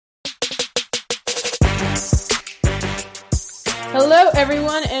Hello,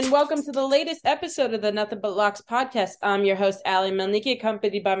 everyone, and welcome to the latest episode of the Nothing But Locks podcast. I'm your host, Ali Melniki,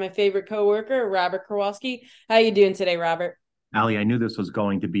 accompanied by my favorite coworker, Robert Kowalski. How you doing today, Robert? Ali, I knew this was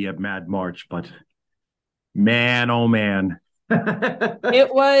going to be a mad March, but man, oh man.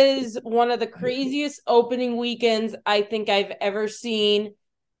 It was one of the craziest opening weekends I think I've ever seen.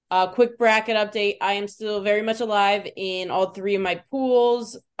 Quick bracket update. I am still very much alive in all three of my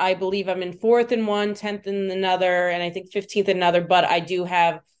pools. I believe I'm in fourth in one, 10th in another, and I think 15th in another, but I do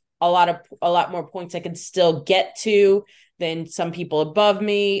have a lot more points I can still get to than some people above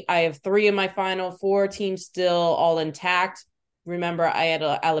me. I have three of my final four teams still all intact. Remember, I had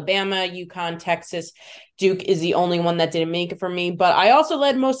Alabama, UConn, Texas. Duke is the only one that didn't make it for me. But I also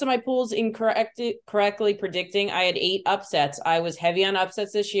led most of my pools in correctly predicting. I had 8 upsets. I was heavy on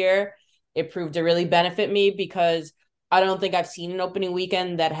upsets this year. It proved to really benefit me because I don't think I've seen an opening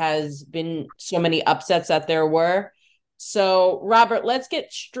weekend that has been so many upsets that there were. So, Robert, let's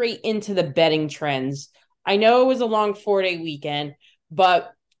get straight into the betting trends. I know it was a long 4-day weekend,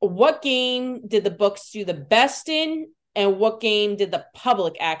 but what game did the books do the best in? And what game did the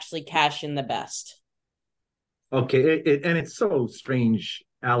public actually cash in the best? Okay, and it's so strange,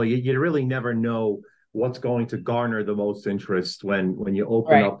 Ali. You really never know what's going to garner the most interest when you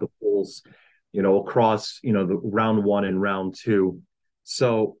open Right. up the polls, across, the round one and round two.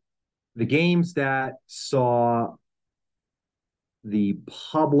 So the games that saw the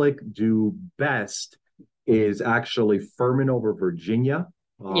public do best is actually Furman over Virginia.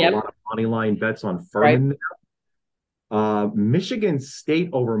 A Yep. lot of money line bets on Right. Furman. Michigan State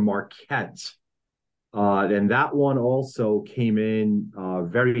over Marquette. And that one also came in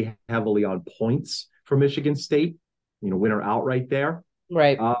very heavily on points for Michigan State, winner outright there.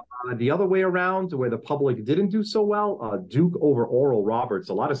 Right. Uh, the other way around, where the public didn't do so well, Duke over Oral Roberts.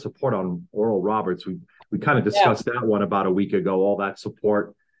 A lot of support on Oral Roberts. We kind of Yeah. discussed that one about a week ago. All that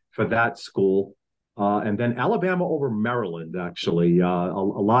support for that school, and then Alabama over Maryland. Actually, a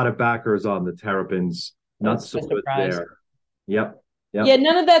lot of backers on the Terrapins. Not That's so a good surprise. there. Yep, Yeah, yep.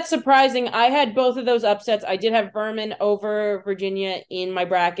 none of that's surprising. I had both of those upsets. I did have Furman over Virginia in my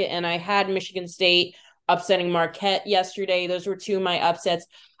bracket, and I had Michigan State upsetting Marquette yesterday. Those were two of my upsets.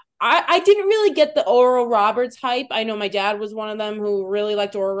 I didn't really get the Oral Roberts hype. I know my dad was one of them who really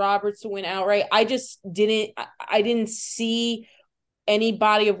liked Oral Roberts to win outright. I just didn't. I didn't see any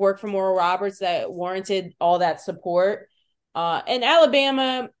body of work from Oral Roberts that warranted all that support. And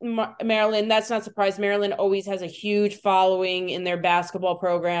Alabama, Maryland, that's not surprised. Maryland always has a huge following in their basketball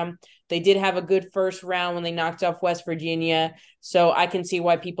program. They did have a good first round when they knocked off West Virginia. So I can see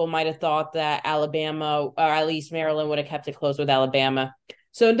why people might have thought that Alabama, or at least Maryland, would have kept it close with Alabama.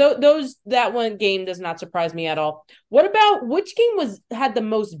 So that one game does not surprise me at all. What about which game had the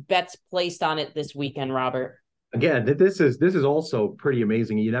most bets placed on it this weekend, Robert? Again, this is also pretty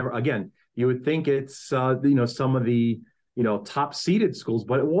amazing. You would think it's some of the top seeded schools,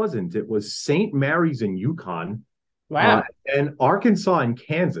 but it wasn't. It was St. Mary's and UConn, uh, Wow. and Arkansas and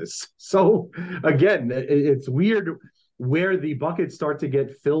Kansas. So again, it's weird where the buckets start to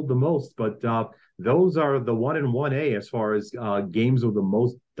get filled the most, but those are the 1 and 1A as far as games with the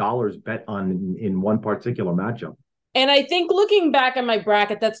most dollars bet on in one particular matchup. And I think looking back at my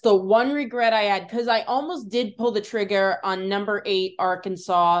bracket, that's the one regret I had because I almost did pull the trigger on number 8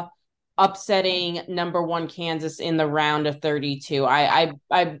 Arkansas upsetting number 1 Kansas in the round of 32. I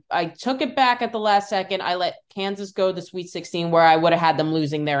took it back at the last second. I let Kansas go the Sweet 16 where I would have had them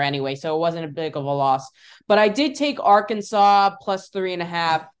losing there anyway, so it wasn't a big of a loss. But I did take Arkansas plus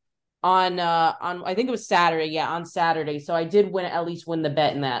 3.5 on I think it was Saturday. Yeah, on Saturday. So I did at least win the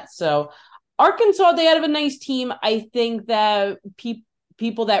bet in that. So Arkansas, they have a nice team. I think that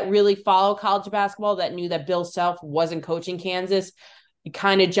people that really follow college basketball that knew that Bill Self wasn't coaching Kansas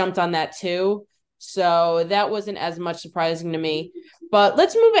kind of jumped on that too. So that wasn't as much surprising to me. But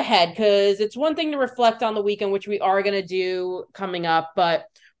let's move ahead because it's one thing to reflect on the weekend, which we are going to do coming up. But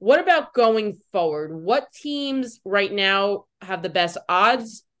what about going forward? What teams right now have the best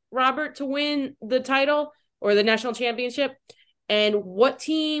odds, Robert, to win the title or the national championship? And what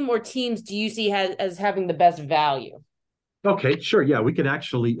team or teams do you see as having the best value? Okay, sure. Yeah, we can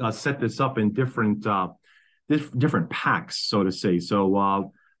actually set this up in different packs, so to say.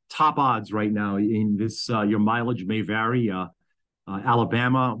 So top odds right now in this your mileage may vary.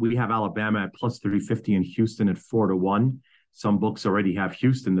 Alabama, we have Alabama at plus 350 and Houston at 4-1. Some books already have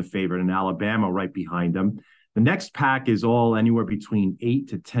Houston the favorite and Alabama right behind them. The next pack is all anywhere between 8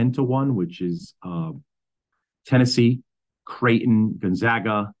 to 10 to 1, which is Tennessee, Creighton,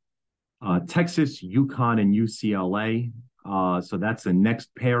 Gonzaga, Texas, UConn, and UCLA. So that's the next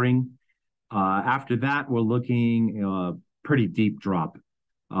pairing. After that, we're looking pretty deep drop.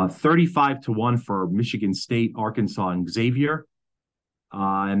 35-1 for Michigan State, Arkansas, and Xavier.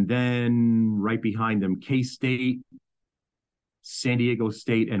 And then right behind them, K-State, San Diego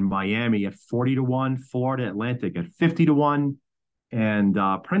State, and Miami at 40-1, Florida Atlantic at 50-1,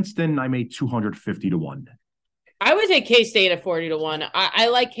 and Princeton, I made 250-1. I would say K-State at 40-1. I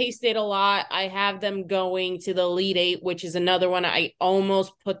like K-State a lot. I have them going to the Elite Eight, which is another one. I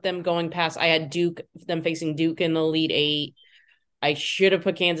almost put them going past. I had them facing Duke in the Elite Eight. I should have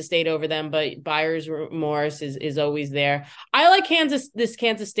put Kansas State over them, but buyer's remorse is always there. I like this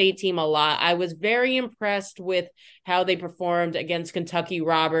Kansas State team a lot. I was very impressed with how they performed against Kentucky,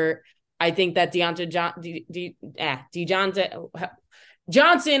 Robert. I think that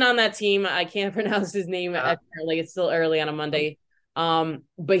Johnson on that team, I can't pronounce his name. Apparently, it's still early on a Monday.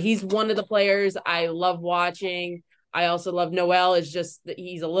 But he's one of the players I love watching. I also love Noel. It's just that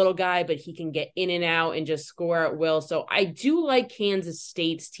he's a little guy, but he can get in and out and just score at will. So I do like Kansas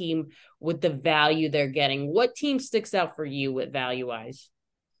State's team with the value they're getting. What team sticks out for you with value-wise?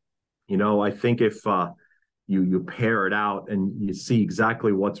 I think if you pair it out and you see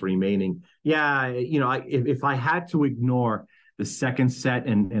exactly what's remaining, if I had to ignore the second set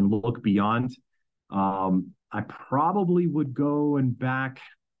and look beyond, I probably would go and back.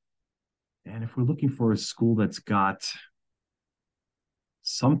 And if we're looking for a school that's got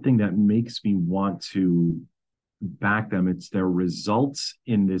something that makes me want to back them, it's their results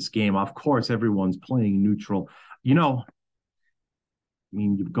in this game. Of course, everyone's playing neutral.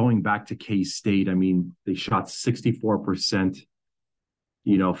 Going back to K-State, they shot 64%,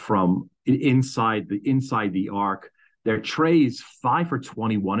 from inside the arc. Their trays 5 for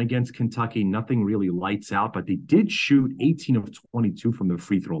 21 against Kentucky. Nothing really lights out, but they did shoot 18 of 22 from the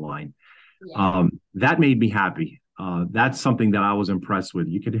free throw line. Yeah. That made me happy. That's something that I was impressed with.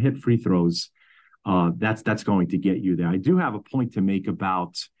 You could hit free throws. That's going to get you there. I do have a point to make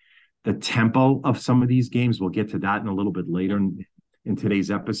about the tempo of some of these games. We'll get to that in a little bit later in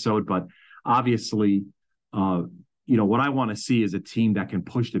today's episode. But obviously, what I want to see is a team that can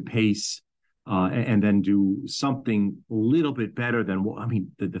push the pace and then do something a little bit better than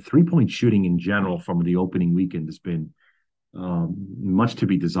the 3-point shooting in general from the opening weekend has been much to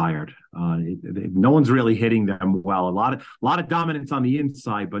be desired. No one's really hitting them well. A lot of dominance on the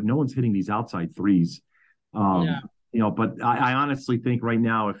inside, but no one's hitting these outside threes. But I honestly think right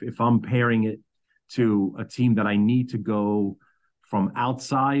now, if I'm pairing it to a team that I need to go from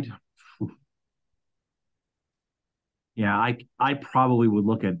outside, I probably would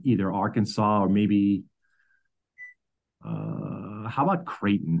look at either Arkansas or maybe how about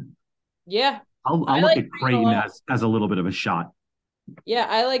Creighton? Yeah. I'll look at Creighton as a little bit of a shot. Yeah,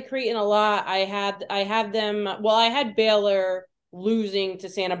 I like Creighton a lot. I had them. Well, I had Baylor losing to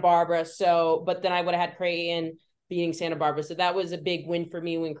Santa Barbara, but then I would have had Creighton beating Santa Barbara. So that was a big win for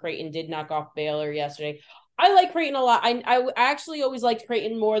me when Creighton did knock off Baylor yesterday. I like Creighton a lot. I actually always liked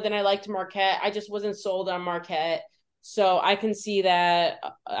Creighton more than I liked Marquette. I just wasn't sold on Marquette. So I can see that.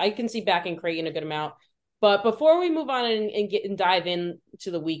 I can see backing Creighton a good amount. But before we move on and dive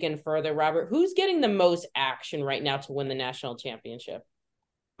into the weekend further, Robert, who's getting the most action right now to win the national championship?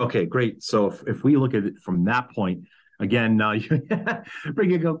 Okay, great. So if we look at it from that point, again,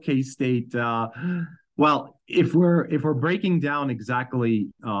 bringing up K-State. Well, if we're breaking down exactly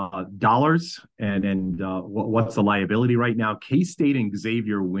dollars and what's the liability right now, K-State and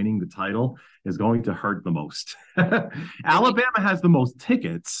Xavier winning the title is going to hurt the most. Alabama has the most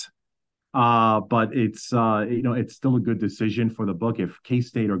tickets. But it's still a good decision for the book if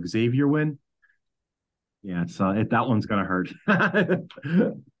K-State or Xavier win. Yeah, that one's gonna hurt.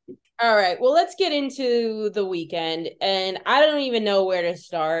 All right, well, let's get into the weekend, and I don't even know where to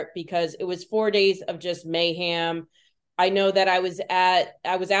start because it was 4 days of just mayhem. I know that I was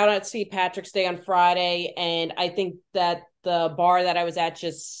out at St. Patrick's Day on Friday, and I think that the bar that I was at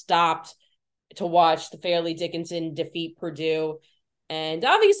just stopped to watch the Fairleigh Dickinson defeat Purdue. And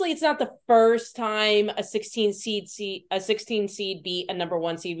obviously, it's not the first time a 16 seed beat a number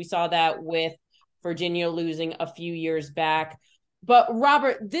 1 seed. We saw that with Virginia losing a few years back. But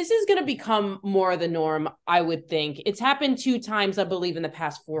Robert, this is going to become more the norm, I would think. It's happened 2 times, I believe, in the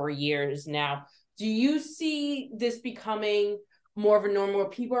past 4 years now. Do you see this becoming more of a norm where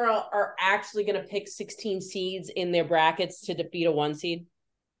people are actually going to pick 16 seeds in their brackets to defeat a 1 seed?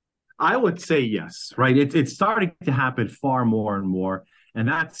 I would say yes, right? It's starting to happen far more and more. And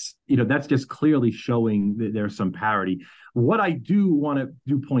that's just clearly showing that there's some parity. What I do want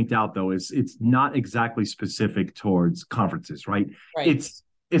to point out, though, is it's not exactly specific towards conferences, right? It's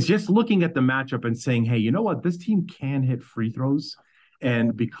just looking at the matchup and saying, hey, you know what? This team can hit free throws.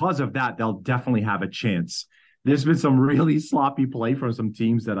 And because of that, they'll definitely have a chance there's been some really sloppy play from some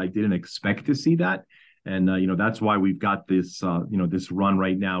teams that I didn't expect to see that. And, that's why we've got this, this run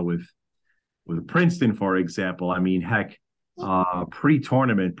right now with Princeton, for example. I mean, heck,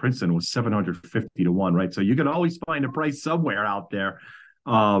 pre-tournament, Princeton was 750 to 1, right? So you can always find a price somewhere out there.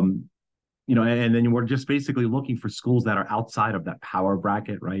 And then we're just basically looking for schools that are outside of that power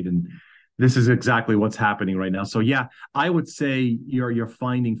bracket, right? And this is exactly what's happening right now. So yeah, I would say you're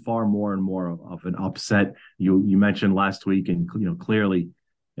finding far more and more of an upset. You mentioned last week, and clearly,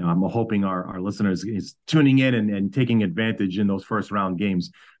 I'm hoping our listeners is tuning in and taking advantage in those first round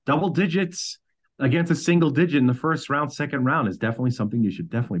games. Double digits against a single digit in the first round, second round is definitely something you should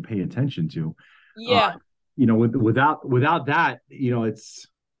definitely pay attention to. Yeah. Without that, it's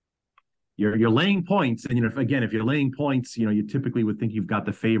you're laying points, and if you're laying points, you typically would think you've got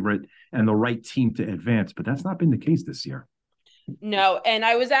the favorite and the right team to advance, but that's not been the case this year. No, and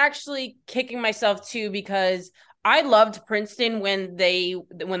I was actually kicking myself too because I loved Princeton when they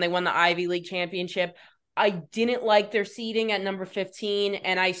won the Ivy League championship. I didn't like their seeding at number 15,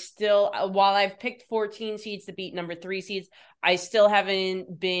 and I still, while I've picked 14 seeds to beat number 3 seeds, I still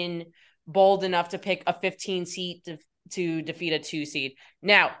haven't been bold enough to pick a 15 seed to defeat a 2 seed.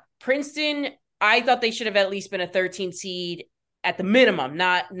 Now, Princeton, I thought they should have at least been a 13 seed at the minimum,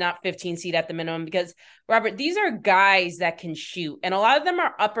 not 15 seed at the minimum, because Robert, these are guys that can shoot, and a lot of them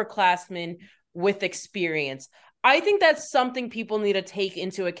are upperclassmen with experience. I think that's something people need to take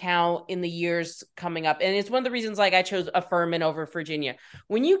into account in the years coming up. And it's one of the reasons I chose Furman over Virginia.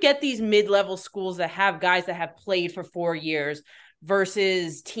 When you get these mid-level schools that have guys that have played for 4 years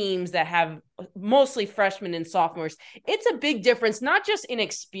versus teams that have mostly freshmen and sophomores, it's a big difference, not just in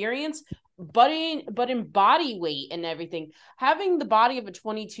experience, but in body weight and everything. Having the body of a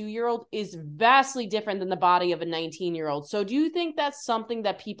 22-year-old is vastly different than the body of a 19-year-old. So do you think that's something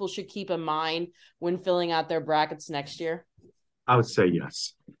that people should keep in mind when filling out their brackets next year? I would say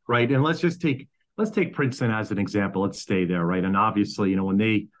yes. Right. And let's take Princeton as an example. Let's stay there. Right. And obviously, when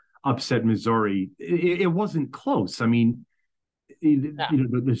they upset Missouri, it wasn't close. I mean,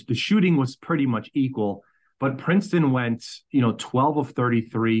 the shooting was pretty much equal. But Princeton went, 12 of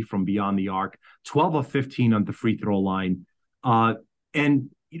 33 from beyond the arc, 12 of 15 on the free throw line. And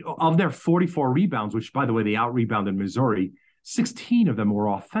of their 44 rebounds, which, by the way, they out-rebounded Missouri, 16 of them were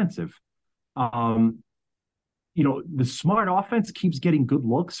offensive. The smart offense keeps getting good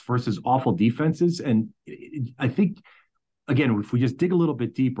looks versus awful defenses. And I think, again, if we just dig a little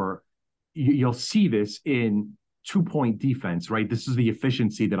bit deeper, you'll see this in 2-point defense, right? This is the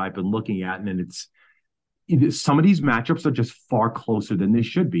efficiency that I've been looking at. And it's, some of these matchups are just far closer than they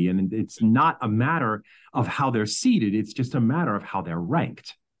should be. And it's not a matter of how they're seeded. It's just a matter of how they're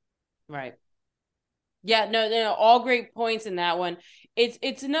ranked. Right. Yeah, no, all great points in that one.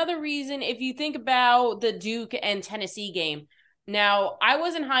 It's another reason if you think about the Duke and Tennessee game. Now, I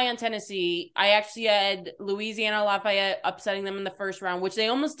wasn't high on Tennessee. I actually had Louisiana Lafayette upsetting them in the first round, which they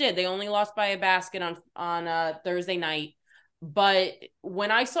almost did. They only lost by a basket on Thursday night. But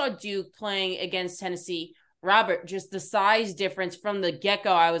when I saw Duke playing against Tennessee, Robert, just the size difference from the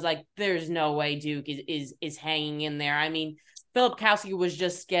get-go, I was like, there's no way Duke is hanging in there. I mean, Philip Kowski was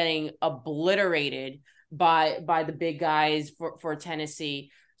just getting obliterated by the big guys for Tennessee.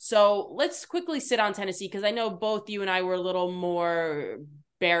 So let's quickly sit on Tennessee, because I know both you and I were a little more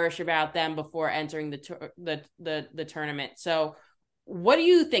bearish about them before entering the tournament. So what do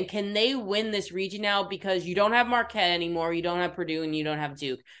you think? Can they win this region now? Because you don't have Marquette anymore, you don't have Purdue, and you don't have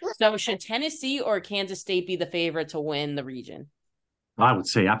Duke. So should Tennessee or Kansas State be the favorite to win the region? I would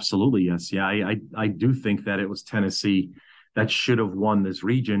say absolutely yes. Yeah, I do think that it was Tennessee that should have won this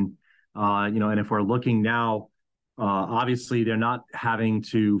region. And if we're looking now, obviously they're not having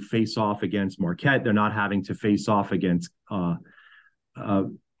to face off against Marquette. They're not having to face off against,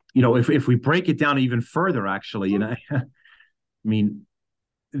 if we break it down even further, actually, I mean,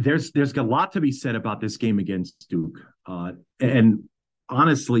 there's a lot to be said about this game against Duke. And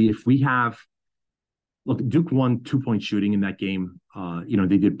honestly, if we have, look, Duke won 2-point shooting in that game.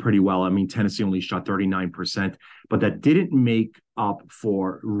 They did pretty well. I mean, Tennessee only shot 39%, but that didn't make up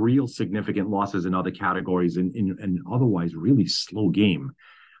for real significant losses in other categories in otherwise really slow game.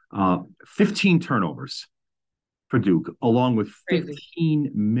 15 turnovers for Duke, along with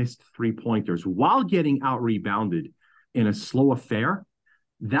 15 missed 3-pointers while getting out-rebounded in a slow affair.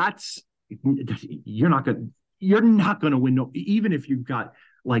 You're not going to win, even if you've got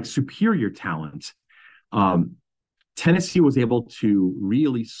like superior talent. Tennessee was able to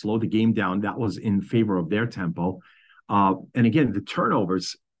really slow the game down. That was in favor of their tempo. And again, the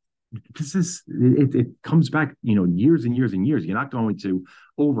turnovers, it comes back, years and years and years. You're not going to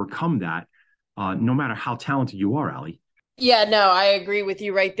overcome that. no matter how talented you are, Allie. Yeah, no, I agree with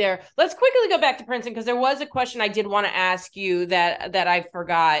you right there. Let's quickly go back to Princeton because there was a question I did want to ask you that I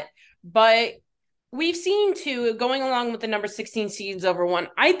forgot. But we've seen too, going along with the number 16 seeds over one.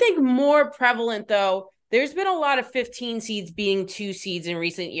 I think more prevalent though, there's been a lot of 15 seeds being 2 seeds in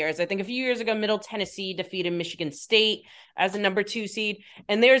recent years. I think a few years ago, Middle Tennessee defeated Michigan State as a number 2 seed.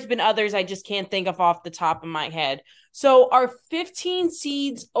 And there's been others I just can't think of off the top of my head. So are 15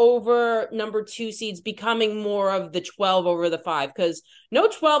 seeds over number 2 seeds becoming more of the 12 over the 5? Because no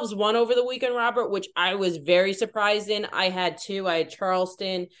 12s won over the weekend, Robert, which I was very surprised in. I had two. I had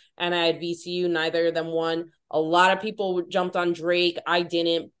Charleston and I had VCU. Neither of them won. A lot of people jumped on Drake. I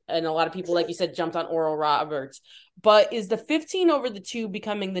didn't. And a lot of people, like you said, jumped on Oral Roberts. But is the 15 over the 2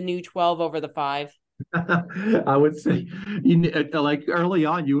 becoming the new 12 over the 5? I would say, like early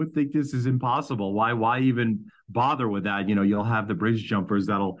on, you would think this is impossible. Why even bother with that? You'll have the bridge jumpers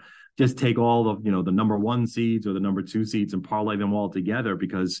that'll just take all of the number 1 seeds or the number 2 seeds and parlay them all together.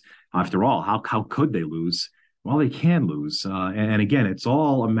 Because after all, how could they lose? Well, they can lose. And again, it's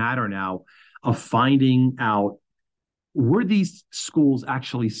all a matter now of finding out, were these schools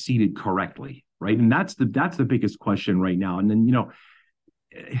actually seated correctly, right? And that's the biggest question right now. And then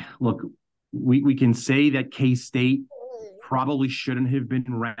look. We can say that K-State probably shouldn't have been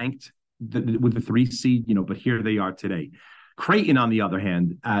ranked with the 3 seed, but here they are today. Creighton, on the other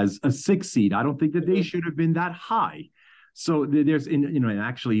hand, as a 6 seed, I don't think that they should have been that high. So there's, and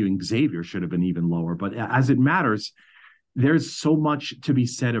actually even Xavier should have been even lower. But as it matters, there's so much to be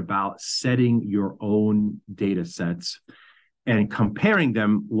said about setting your own data sets and comparing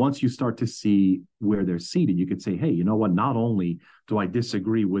them. Once you start to see where they're seated, you could say, hey, you know what? Not only do I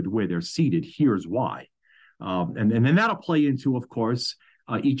disagree with where they're seated, here's why. And then that'll play into, of course,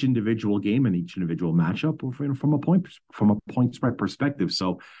 each individual game and each individual matchup from a point spread perspective.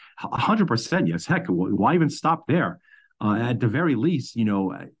 So 100%, yes. Heck, why even stop there? At the very least,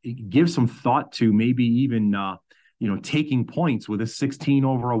 give some thought to maybe even, taking points with a 16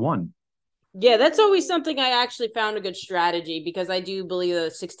 over a 1. Yeah, that's always something I actually found a good strategy because I do believe the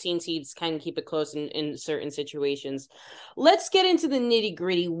 16 seeds kind of keep it close in certain situations. Let's get into the nitty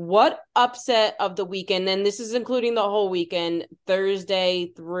gritty. What upset of the weekend, and this is including the whole weekend,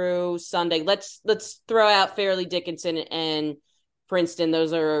 Thursday through Sunday. Let's throw out Fairleigh Dickinson and Princeton.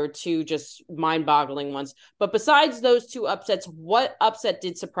 Those are 2 just mind-boggling ones. But besides those 2 upsets, what upset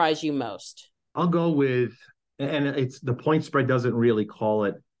did surprise you most? I'll go with, and it's the point spread doesn't really call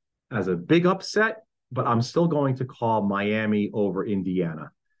it as a big upset, but I'm still going to call Miami over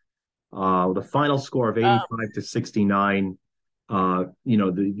Indiana. The final score of 85-69.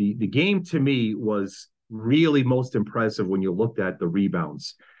 The game to me was really most impressive when you looked at the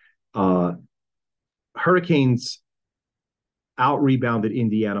rebounds. Hurricanes out-rebounded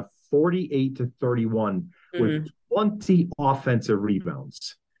Indiana 48-31 with 20 offensive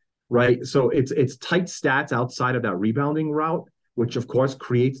rebounds, right? So it's tight stats outside of that rebounding route, which of course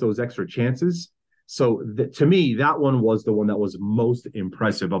creates those extra chances. So to me, that one was the one that was most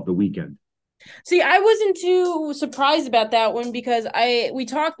impressive of the weekend. See, I wasn't too surprised about that one because we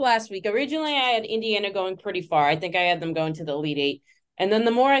talked last week. Originally, I had Indiana going pretty far. I think I had them going to the Elite Eight. And then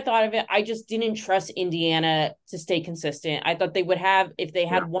the more I thought of it, I just didn't trust Indiana to stay consistent. I thought they would have, if they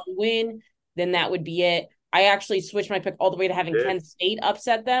had one win, then that would be it. I actually switched my pick all the way to having Kent State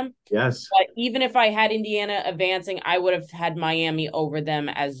upset them. Yes. But even if I had Indiana advancing, I would have had Miami over them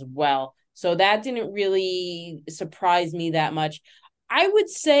as well. So that didn't really surprise me that much. I would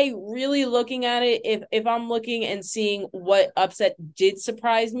say really looking at it, if I'm looking and seeing what upset did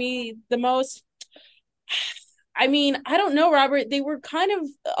surprise me the most, I mean, I don't know, Robert. They were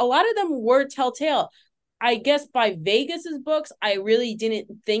a lot of them were telltale. I guess by Vegas's books, I really didn't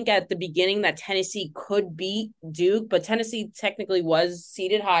think at the beginning that Tennessee could beat Duke, but Tennessee technically was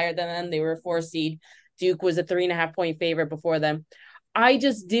seeded higher than them. They were a 4 seed. Duke was a 3.5-point favorite before them. I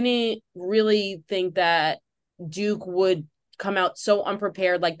just didn't really think that Duke would come out so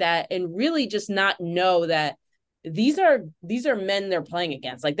unprepared like that and really just not know that these are men they're playing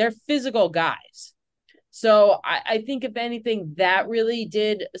against. Like, they're physical guys. So I think, if anything, that really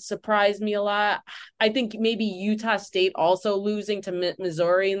did surprise me a lot. I think maybe Utah State also losing to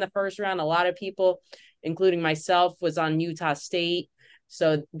Missouri in the first round. A lot of people, including myself, was on Utah State.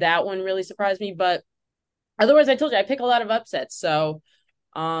 So that one really surprised me. But otherwise, I told you, I pick a lot of upsets. So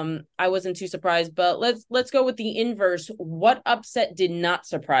I wasn't too surprised. But let's go with the inverse. What upset did not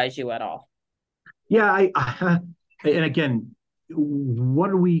surprise you at all? Yeah, and again, what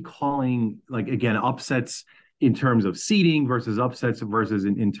are we calling, like, again, upsets in terms of seeding versus upsets versus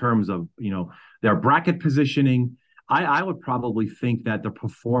in terms of, their bracket positioning? I would probably think that the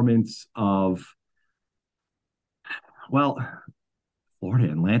performance of, well,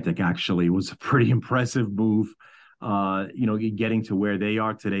 Florida Atlantic actually was a pretty impressive move. Getting to where they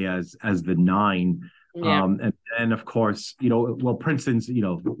are today as the nine, Yeah. and of course, well, Princeton's,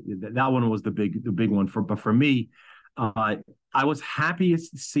 that one was the big one but for me, I was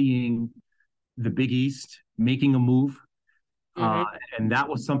happiest seeing the Big East making a move. Uh, Hmm. and that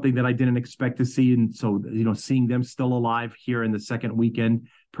was something that I didn't expect to see. And so, seeing them still alive here in the second weekend,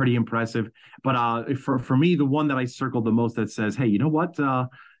 pretty impressive. But for me, the one that I circled the most that says, hey, you know what?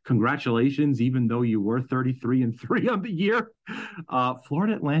 Congratulations, even though you were 33-3 on the year,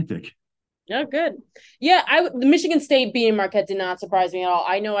 Florida Atlantic. Oh, good. Yeah, the Michigan State beating Marquette did not surprise me at all.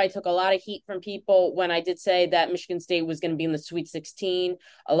 I know I took a lot of heat from people when I did say that Michigan State was going to be in the Sweet 16.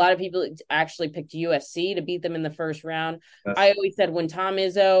 A lot of people actually picked USC to beat them in the first round. I Yes. always said when Tom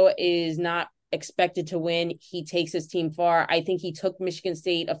Izzo is not expected to win, he takes his team far. I think he took Michigan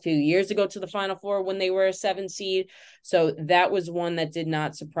State a few years ago to the Final Four when they were a 7 seed. So that was one that did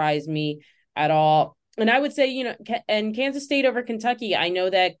not surprise me at all. And I would say, and Kansas State over Kentucky. I know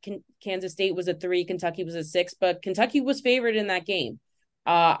that Kansas State was a 3, Kentucky was a 6, but Kentucky was favored in that game.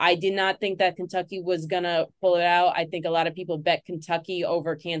 I did not think that Kentucky was going to pull it out. I think a lot of people bet Kentucky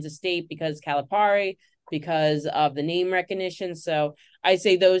over Kansas State because Calipari, because of the name recognition. So I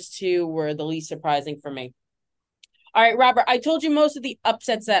say those two were the least surprising for me. All right, Robert, I told you most of the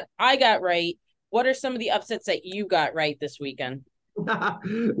upsets that I got right. What are some of the upsets that you got right this weekend?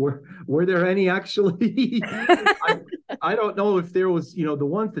 were there any actually? I I don't know if there was, the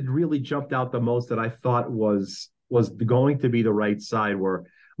ones that really jumped out the most that I thought was going to be the right side were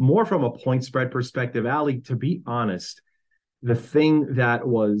more from a point spread perspective. Ali, to be honest, the thing that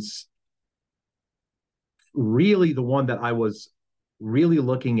was really the one that I was really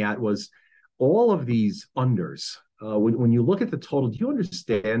looking at was all of these unders. When you look at the total, do you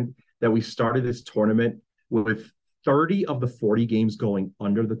understand that we started this tournament with 30 of the 40 games going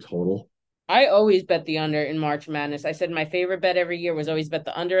under the total? I always bet the under in March Madness. I said my favorite bet every year was always bet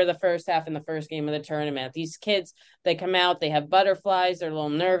the under of the first half in the first game of the tournament. These kids, they come out, they have butterflies, they're a little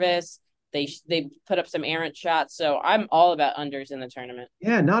nervous. They put up some errant shots. So I'm all about unders in the tournament.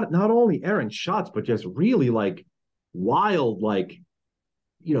 Yeah, not only errant shots, but just really like wild, like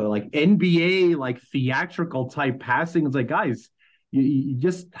NBA, like theatrical type passing. It's like, guys, you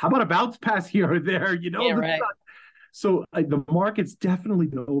just how about a bounce pass here or there? Yeah, right. So the market's definitely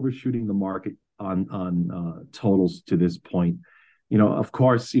been overshooting the market on totals to this point. Of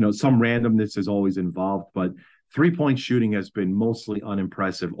course, some randomness is always involved, but 3-point shooting has been mostly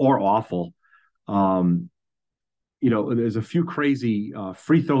unimpressive or awful. Um, there's a few crazy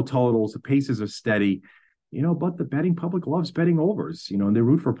free throw totals. The paces are steady, but the betting public loves betting overs, and they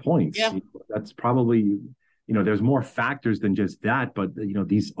root for points. Yeah. That's probably, there's more factors than just that, but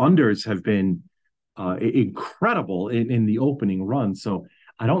these unders have been incredible in the opening run. So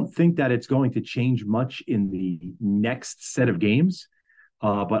I don't think that it's going to change much in the next set of games.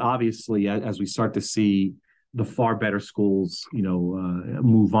 But obviously, as we start to see the far better schools,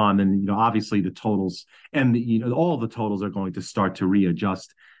 move on, then obviously the totals and all the totals are going to start to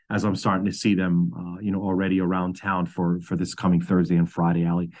readjust as I'm starting to see them, already around town for this coming Thursday and Friday,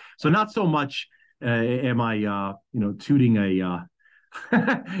 Ali. So not so much am I, tooting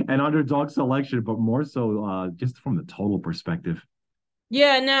an underdog selection, but more so just from the total perspective.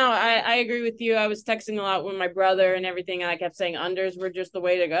 Yeah, no, I agree with you. I was texting a lot with my brother and everything, and I kept saying unders were just the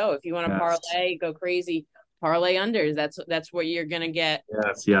way to go. If you want to Yes, parlay, go crazy, parlay unders. That's what you're gonna get.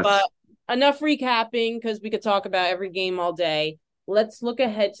 yes, But yes. enough recapping because we could talk about every game all day. Let's look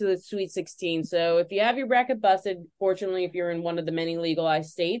ahead to the Sweet 16. So if you have your bracket busted, fortunately, if you're in one of the many legalized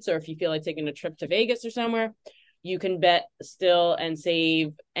states, or if you feel like taking a trip to Vegas or somewhere, you can bet still and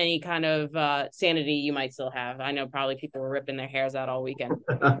save any kind of sanity you might still have. I know probably people were ripping their hairs out all weekend.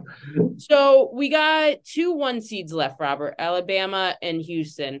 So we got 2 1 seeds left, Robert, Alabama and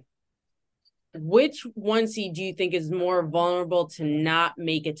Houston. Which 1 seed do you think is more vulnerable to not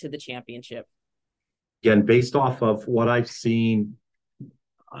make it to the championship? Again, based off of what I've seen,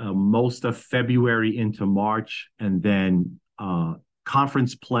 most of February into March, and then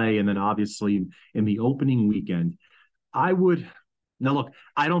conference play, and then obviously in the opening weekend, I would now look.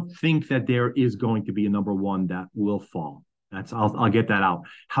 I don't think that there is going to be a number one that will fall. I'll get that out.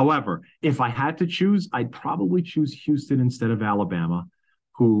 However, if I had to choose, I'd probably choose Houston instead of Alabama,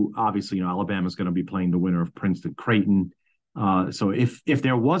 who obviously Alabama is going to be playing the winner of Princeton Creighton. So if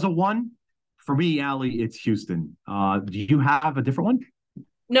there was a one for me, Allie, it's Houston. Do you have a different one?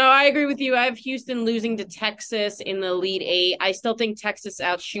 No, I agree with you. I have Houston losing to Texas in the Elite Eight. I still think Texas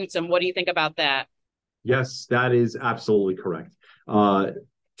outshoots them. What do you think about that? Yes, that is absolutely correct. Uh,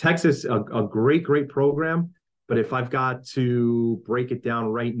 Texas, a great, great program. But if I've got to break it down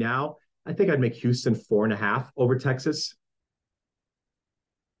right now, I think I'd make Houston 4.5 over Texas.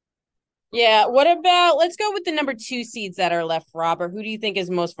 Yeah. What about let's go with the number 2 seeds that are left, Robert. Who do you think is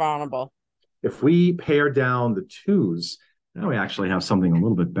most vulnerable? If we pare down the twos, now we actually have something a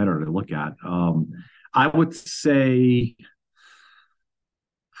little bit better to look at. I would say,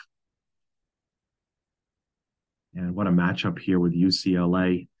 and what a matchup here with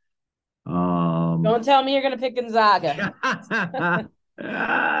UCLA. Don't tell me you're gonna pick Gonzaga.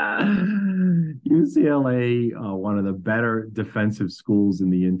 UCLA, one of the better defensive schools in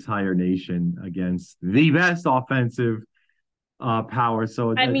the entire nation against the best offensive power.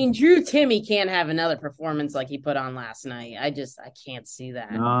 So I mean, Drew Timmy can't have another performance like he put on last night. I can't see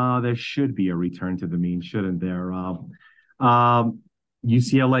that. there should be a return to the mean, shouldn't there?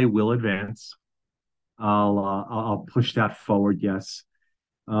 UCLA will advance. I'll push that forward. Yes.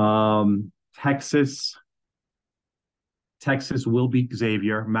 Um, Texas Texas will beat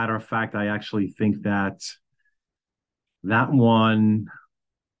Xavier. Matter of fact, I actually think that one,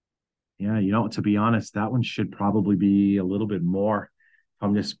 yeah, to be honest, that one should probably be a little bit more.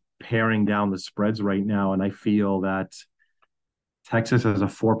 I'm just paring down the spreads right now, and I feel that Texas as a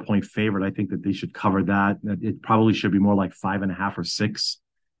 4-point favorite. I think that they should cover that. It probably should be more like 5.5 or 6.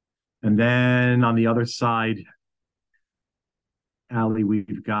 And then on the other side, Allie,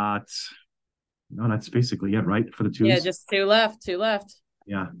 we've got no, that's basically it, right? For the Yeah, twos. just two left, two left.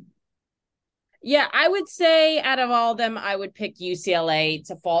 Yeah. Yeah, I would say out of all of them, I would pick UCLA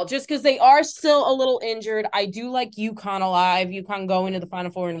to fall just because they are still a little injured. I do like UConn alive, UConn going to the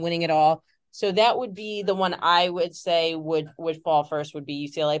Final Four and winning it all. So that would be the one I would say would fall first would be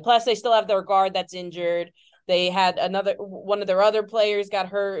UCLA. Plus, they still have their guard that's injured. They had another one of their other players got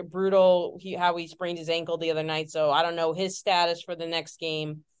hurt, brutal. How he sprained his ankle the other night. So I don't know his status for the next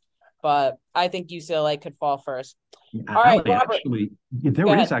game, but I think UCLA could fall first. All right, Ali, Robert, actually, go there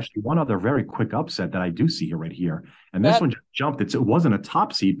ahead. is actually one other very quick upset that I do see here right here. And Go this ahead. one just jumped. It wasn't a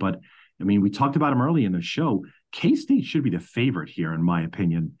top seed, but I mean, we talked about him early in the show. K-State should be the favorite here, in my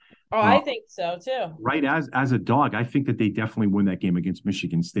opinion. Oh, Uh, I think so too. right as a dog, I think that they definitely win that game against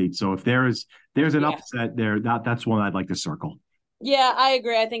Michigan State. So if there's an Yeah. upset there, that's one I'd like to circle. Yeah, I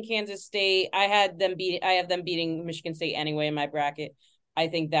agree. I think Kansas State. I have them beating Michigan State anyway in my bracket. I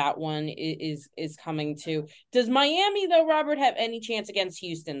think that one is coming too. Does Miami though, Robert, have any chance against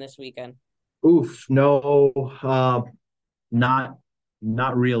Houston this weekend? Oof, no, not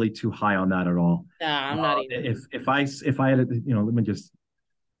not really too high on that at all. Nah, I'm not either. If I had, let me just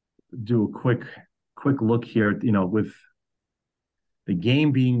do a quick look here, with the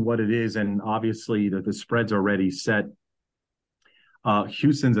game being what it is, and obviously the spread's already set.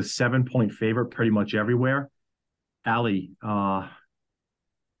 Houston's a 7-point favorite pretty much everywhere. Allie,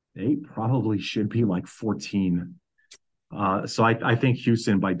 they probably should be like 14. So I think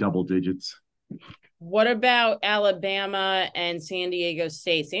Houston by double digits. What about Alabama and San Diego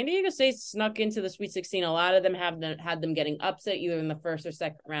State? San Diego State snuck into the Sweet 16. A lot of them have had them getting upset either in the first or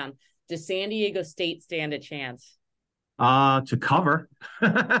second round. Does San Diego State stand a chance? To cover.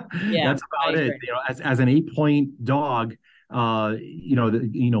 Yeah, That's I about it. agree. As an 8-point dog,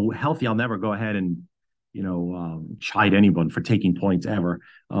 healthy, I'll never go ahead and chide anyone for taking points ever.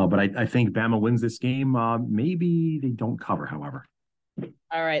 But I think Bama wins this game. Maybe they don't cover, however.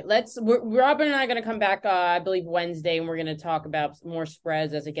 All right, Robin and I are going to come back, I believe, Wednesday, and we're going to talk about more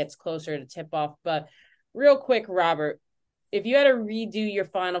spreads as it gets closer to tip off. But real quick, Robert, if you had to redo your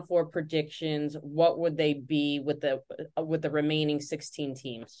Final Four predictions, what would they be with the remaining 16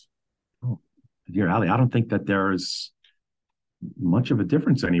 teams? Oh, dear Ali, I don't think that there's much of a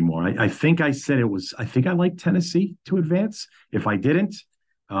difference anymore. I think I said I think I like Tennessee to advance. If I didn't,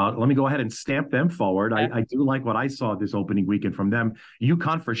 let me go ahead and stamp them forward. Okay. I do like what I saw this opening weekend from them.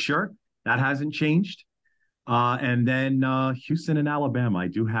 UConn for sure. That hasn't changed. And then Houston and Alabama, I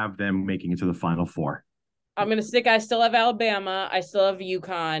do have them making it to the Final Four. I'm going to stick. I still have Alabama. I still have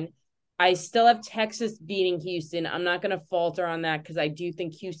UConn. I still have Texas beating Houston. I'm not going to falter on that because I do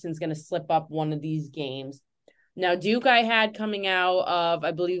think Houston's going to slip up one of these games. Now, Duke, I had coming out of,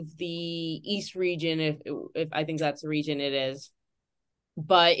 I believe, the East region, if I think that's the region it is.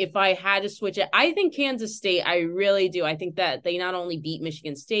 But if I had to switch it, I think Kansas State, I really do. I think that they not only beat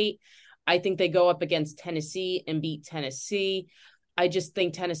Michigan State, I think they go up against Tennessee and beat Tennessee. I just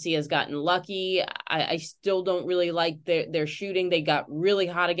think Tennessee has gotten lucky. I still don't really like their shooting. They got really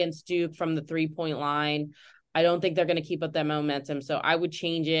hot against Duke from the 3-point line. I don't think they're going to keep up that momentum. So I would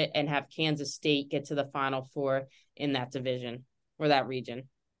change it and have Kansas State get to the Final Four in that division or that region.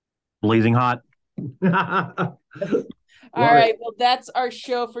 Blazing hot. All Love it. right. Well, that's our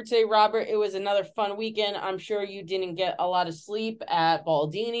show for today, Robert. It was another fun weekend. I'm sure you didn't get a lot of sleep at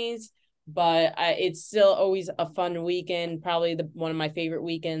Baldini's, but it's still always a fun weekend. Probably one of my favorite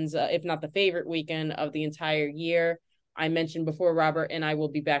weekends, if not the favorite weekend of the entire year. I mentioned before, Robert and I will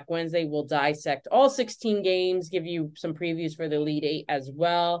be back Wednesday. We'll dissect all 16 games, give you some previews for the Elite Eight as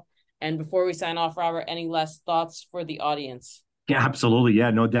well. And before we sign off, Robert, any last thoughts for the audience? Yeah, absolutely.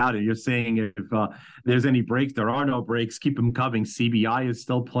 Yeah, no doubt. And you're saying if there's any breaks, there are no breaks. Keep them coming. CBI is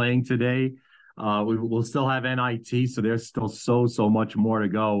still playing today. We'll still have NIT, so there's still so much more to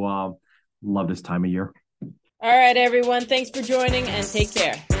go. Love this time of year. All right, everyone. Thanks for joining and take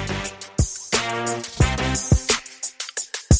care.